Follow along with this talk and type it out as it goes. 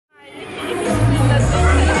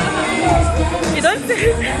Don't say,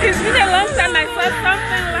 it's been a long time I saw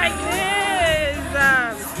something like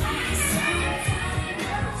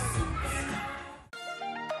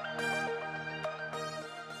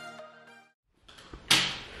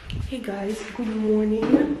this. Hey guys, good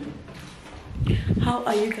morning. How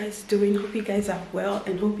are you guys doing? Hope you guys are well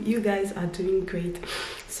and hope you guys are doing great.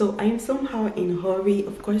 So I am somehow in a hurry.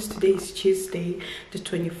 Of course, today is Tuesday, the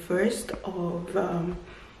 21st of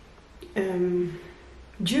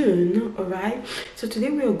June. All right, so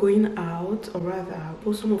today we are going out, or rather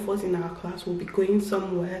some of us in our class will be going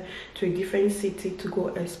somewhere to a different city to go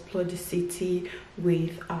explore the city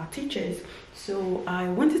with our teachers. So I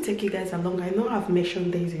want to take you guys along. I know I've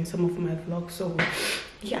mentioned this in some of my vlogs, so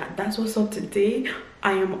yeah, that's what's up today.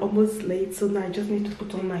 I am almost late, so now I just need to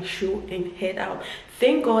put on my shoe and head out.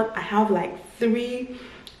 Thank God I have like 3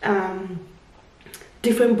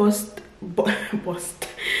 different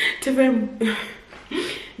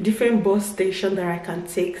different bus station that I can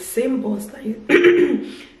take. Same bus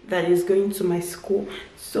that is going to my school.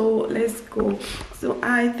 So let's go. So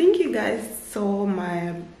I think you guys saw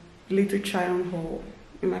my little try on haul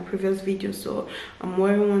in my previous video, so I'm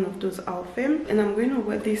wearing one of those outfits and I'm going to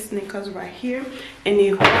wear these sneakers right here and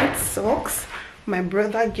a white socks my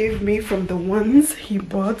brother gave me from the ones he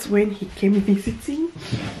bought when he came visiting.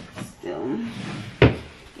 So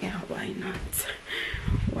yeah, why not?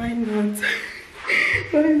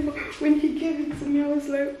 When he gave it to me, I was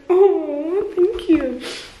like, oh, thank you.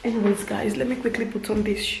 Anyways guys, let me quickly put on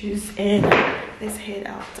these shoes and let's head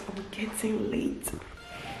out. I'm getting late.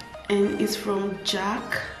 And it's from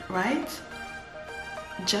Jack, right?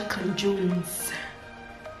 Jack and Jones.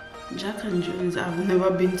 Jack and Jones. I've never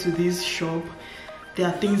been to this shop.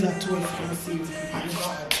 Their things are too expensive. My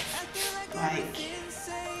God. Like,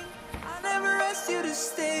 I never asked you to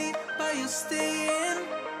stay, but you're staying.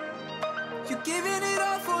 You're giving it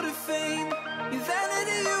all for the fame. Your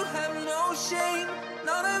vanity, you have no shame.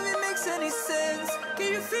 None of it makes any sense.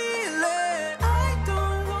 Can you feel it? I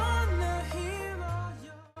don't wanna hear all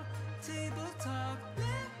your table talk.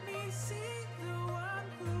 Let me see the one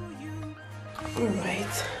who you are.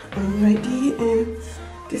 Alright, I'm ready and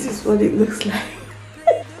this is what it looks like.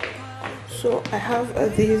 So I have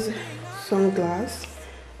these sunglasses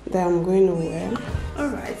that I'm going to wear.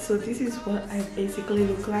 Alright, so this is what I basically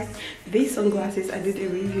look like. These sunglasses, I did a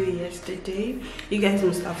review yesterday. You guys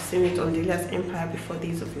must have seen it on Dilias Empire before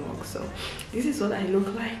this vlog. So this is what I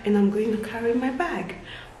look like and I'm going to carry my bag,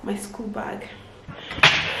 my school bag.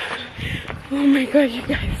 Oh my God, you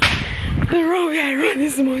guys, the wrong way I ran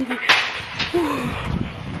this morning. Whew.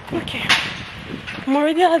 Okay, I'm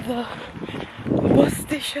already at the bus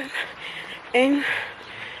station and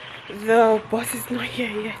the bus is not here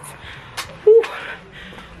yet. Whew.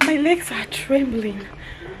 My legs are trembling.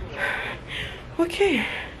 Okay,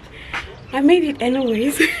 I made it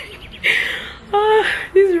anyways. This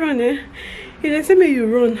run, if they say me you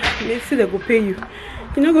run, they say they go pay you.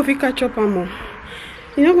 You know go fit catch up ammo.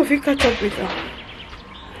 You know go fit catch up with them.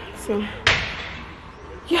 So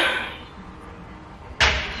yeah.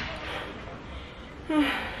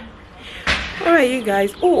 Alright you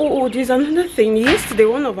guys, oh there's another thing. Yesterday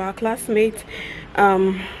one of our classmates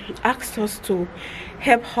asked us to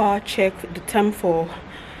help her check the time for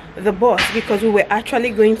the bus because we were actually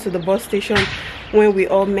going to the bus station when we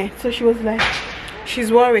all met. So she was like, she's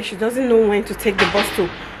worried, she doesn't know when to take the bus to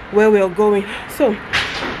where we are going. So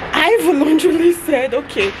I voluntarily said,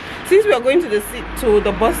 okay, since we are going to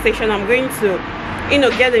the bus station, I'm going to, you know,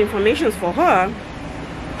 get the information for her.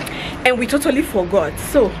 And we totally forgot.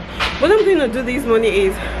 So what I'm going to do this morning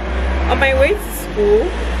is, on my way to school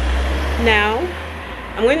now,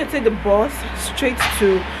 I'm going to take the bus straight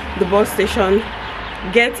to the bus station,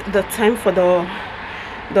 get the time for the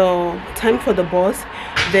bus,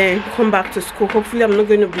 then come back to school. Hopefully I'm not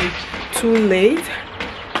going to be too late.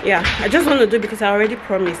 Yeah, I just want to do it because I already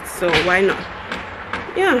promised, so why not?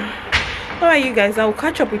 Yeah. Alright you guys, I'll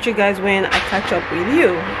catch up with you guys when I catch up with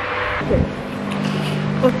you.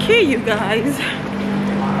 Okay you guys,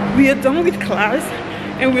 we are done with class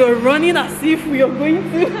and we are running as if we are going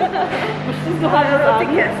to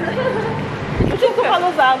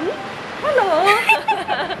Hello.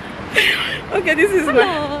 Okay, this is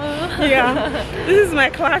this is my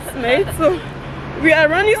classmate, so we are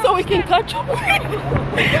running so we can catch up with her.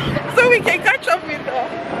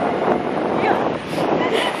 Yeah.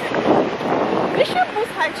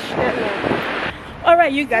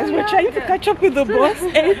 Alright you guys, we're trying to catch up with the bus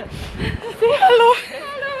and say hello.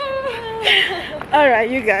 Alright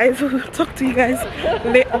you guys, we'll talk to you guys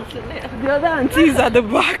later. The other auntie is at the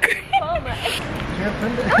back.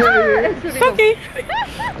 Okay.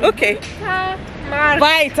 Okay.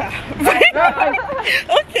 Weiter.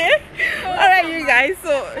 Okay. Alright, you guys.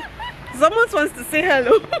 So, someone wants to say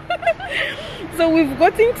hello. So, we've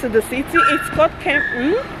gotten to the city. It's called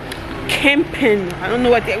Camping. I don't know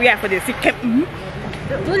what we are for the city.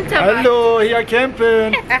 Hello, here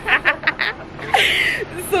camping.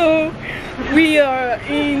 So we are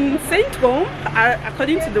in St. Rome,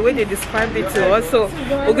 according to the way they described it to us. So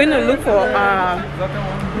we're going to look for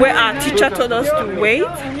where our teacher told us to wait.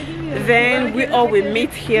 Then we all will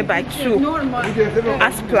meet here by 2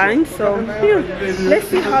 as planned. So yeah, let's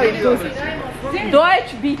see how it goes.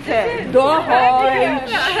 Deutsch bitte.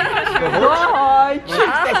 Deutsch. Deutsch.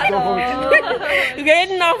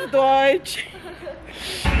 Reden auf Deutsch.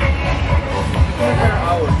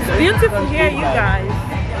 It's beautiful here, you guys.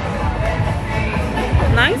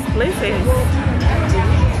 Nice places.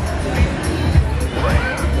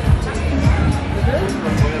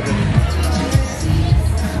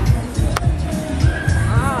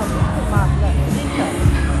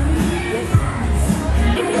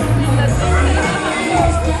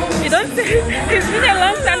 You don't see, it's been a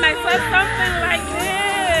long time I saw something like this.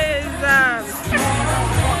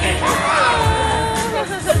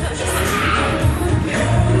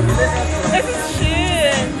 Das ist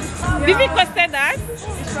schön. Wie viel kostet das?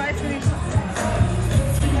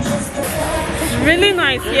 It's really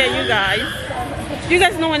nice here, you guys. You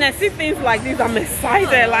guys know when I see things like this, I'm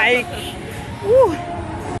excited. Like, woo.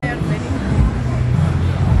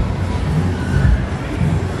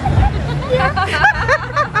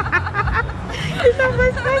 That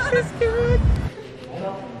mustache is cute.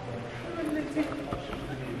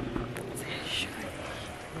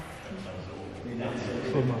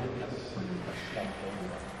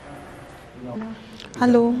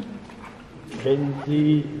 Hallo. Wenn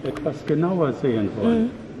Sie etwas genauer sehen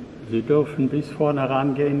wollen, Sie dürfen bis vorne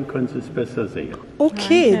rangehen, können Sie es besser sehen.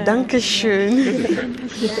 Okay, danke schön. Und wenn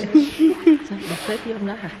Sie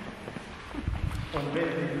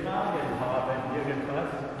Fragen haben,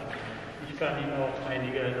 irgendwas, ich kann Ihnen auch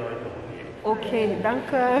einige Erläuterungen geben. Okay,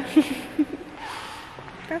 danke.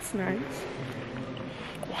 That's nice.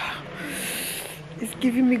 Wow. It's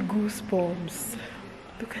giving me goosebumps.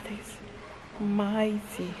 Look at this.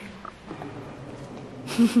 Mighty.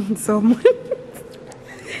 Someone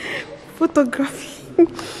photography.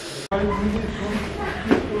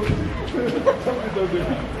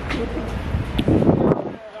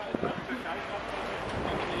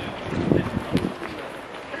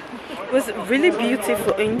 It was really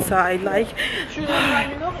beautiful inside, like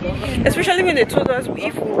especially when they told us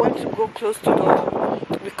if we want to go close to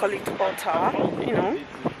the, we call it altar, you know.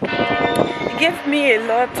 It gave me a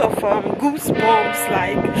lot of goosebumps,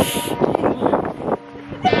 like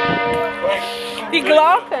the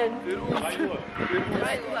Glocken.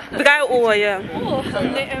 The guy over here.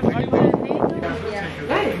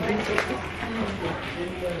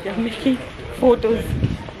 They're making photos.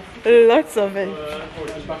 Lots of it.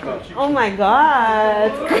 Oh my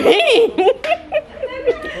god.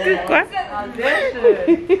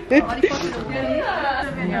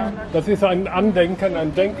 Das ist ein Andenken,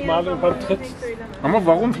 ein Denkmal über Tritt. Aber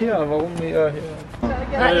warum hier? Warum hier?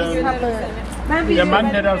 Der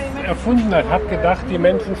Mann, der das erfunden hat, hat gedacht, die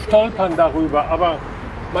Menschen stolpern darüber, aber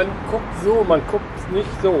man guckt so, man guckt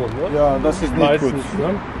nicht so. Ne? Ja, das ist nicht meistens. gut.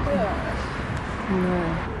 Ne?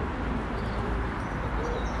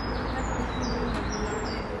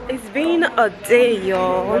 It's been a day,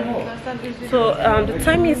 y'all. So the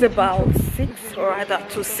time is about 6, or rather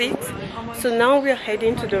to 6. So now we're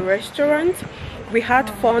heading to the restaurant. We had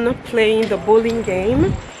fun playing the bowling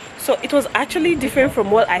game. So it was actually different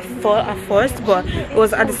from what I thought at first, but it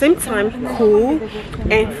was at the same time cool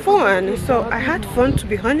and fun. So I had fun, to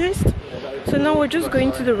be honest. So now we're just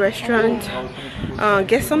going to the restaurant,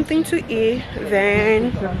 get something to eat,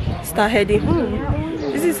 then start heading home.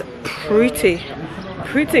 This is pretty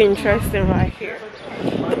interesting right here.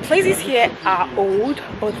 The places here are old,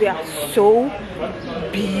 but they are so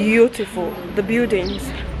beautiful. The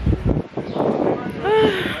buildings.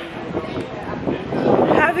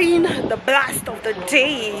 Having the blast of the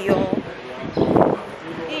day, y'all.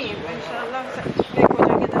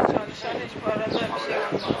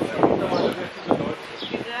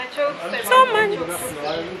 So much.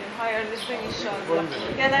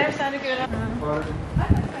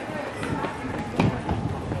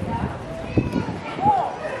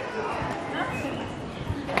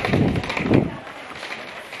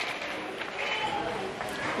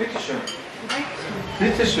 Bitteschön.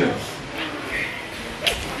 Bitteschön.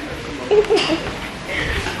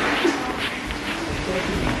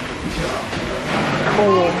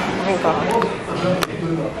 Oh my god.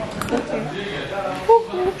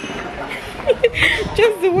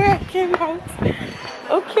 Just the way I came out.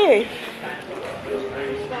 Okay.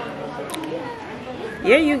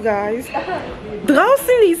 Yeah, you guys.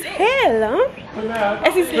 Draußen ist hell, huh?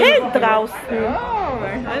 Es ist hell draußen.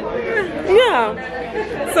 Yeah.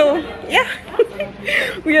 So, yeah.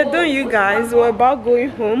 We are done, you guys. We're about going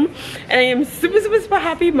home. And I am super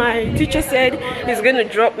happy. My teacher said he's going to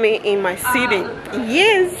drop me in my city.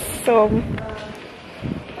 Yes. So,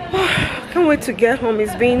 can't wait to get home.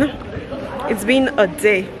 It's been a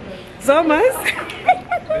day. Zomas.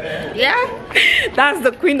 Yeah, that's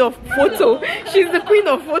the queen of photo. She's the queen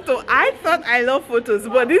of photo. I thought I love photos,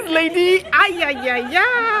 but this lady,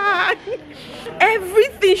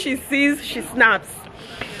 everything she sees, she snaps.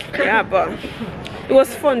 Yeah, but it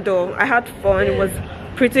was fun though. I had fun. It was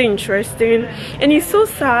pretty interesting, and it's so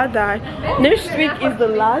sad that next week is the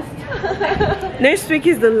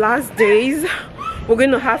last days we're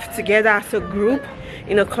going to have together as a group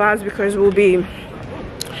in a class, because we'll be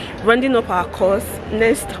rounding up our course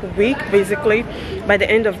next week, basically by the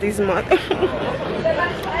end of this month.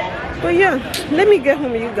 But yeah, let me get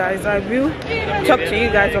home, you guys. I will talk to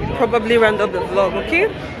you guys. I'll probably round up the vlog, okay?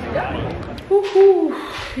 Woohoo,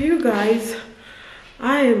 you guys,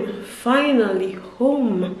 I am finally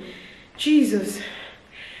home. Jesus,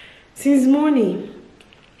 since morning.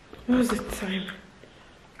 What's the time?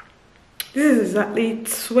 This is exactly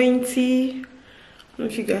 20. I don't know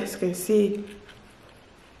if you guys can see.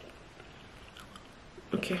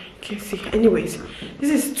 Okay, can see. Anyways,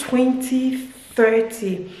 this is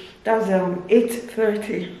 20:30. That's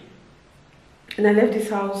 8:30, and I left this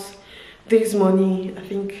house this morning, I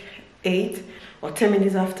think 8 or 10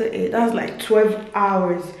 minutes after 8. That's like 12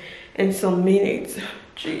 hours and some minutes.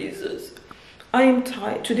 Jesus, I am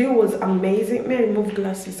tired. Today was amazing. May I remove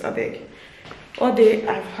glasses, I beg? All day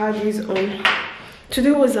I've had these on.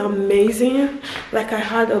 Today was amazing. Like, I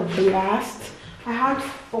had a blast. I had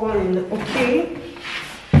fun. Okay,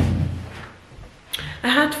 I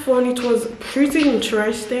had fun. It was pretty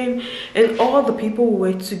interesting, and all the people who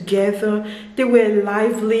were together, they were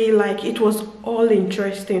lively. Like, it was all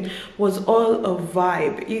interesting, was all a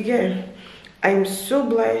vibe. You get? I am so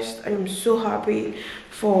blessed. I am so happy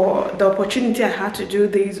for the opportunity I had to do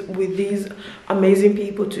this with these amazing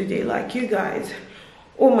people today. Like, you guys,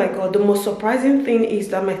 oh my god, the most surprising thing is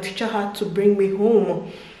that my teacher had to bring me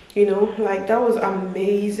home. You know, like, that was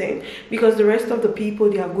amazing, because the rest of the people,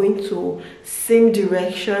 they are going to same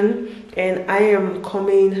direction and I am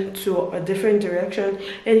coming to a different direction,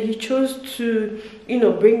 and he chose to, you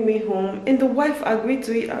know, bring me home, and the wife agreed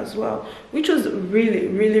to it as well, which was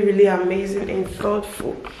really amazing and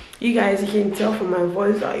thoughtful. You guys can tell from my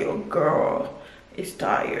voice that your girl is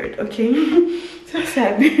tired, okay? So I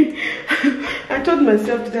said, I told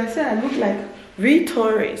myself today, I said I look like real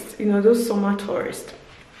tourists, you know, those summer tourists.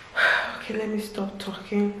 Okay, let me stop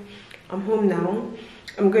talking. I'm home now.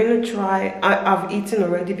 I'm going to try. I've eaten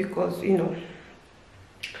already, because, you know.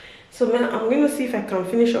 So man, I'm going to see if I can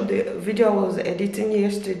finish up the video I was editing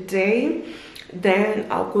yesterday. Then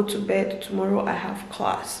I'll go to bed. Tomorrow I have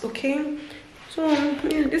class, okay? So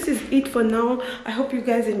yeah, this is it for now. I hope you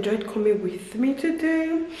guys enjoyed coming with me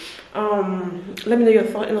today. Let me know your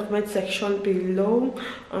thought in the comment section below.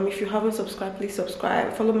 If you haven't subscribed, please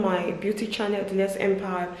subscribe. Follow my beauty channel, Dilias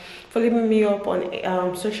Empire. Follow me up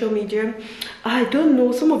on social media. I don't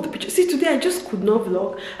know some of the pictures. See, today I just could not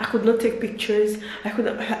vlog. I could not take pictures. I could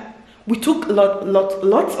not. We took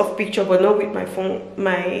lots of pictures, but not with my phone.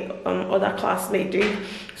 My other classmate did.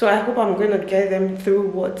 So I hope I'm gonna get them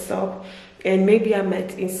through WhatsApp. And maybe I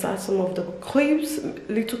might insert some of the clips,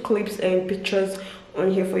 little clips and pictures on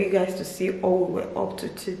here for you guys to see all we were up to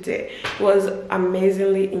today. It was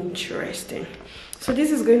amazingly interesting. So this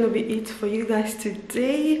is going to be it for you guys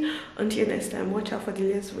today. Until next time, watch out for the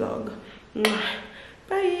next vlog.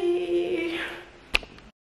 Bye.